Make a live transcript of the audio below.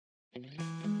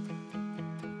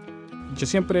Yo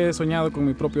siempre he soñado con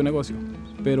mi propio negocio,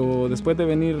 pero después de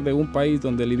venir de un país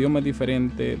donde el idioma es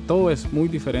diferente, todo es muy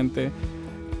diferente,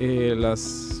 la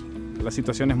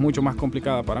situación es mucho más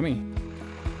complicada para mí.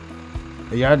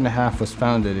 A Yard and a Half was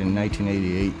founded in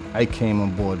 1988. I came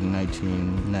on board in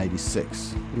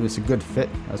 1996. It was a good fit,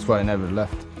 that's why I never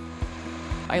left.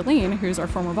 Eileen, who's our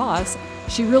former boss,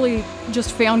 she really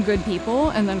just found good people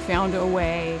and then found a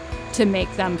way to make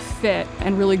them fit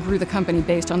and really grew the company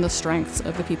based on the strengths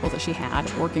of the people that she had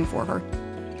working for her.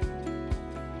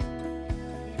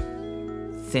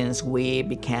 Since we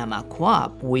became a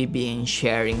co-op, we've been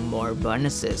sharing more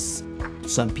bonuses.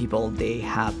 Some people, they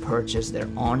have purchased their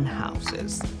own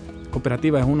houses.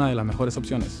 Cooperativa es una de las mejores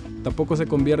opciones. Tampoco se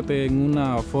convierte en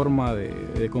una forma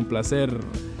de complacer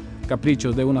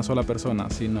caprichos de una sola persona,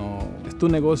 sino es tu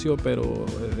negocio, pero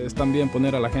es también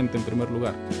poner a la gente en primer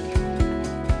lugar.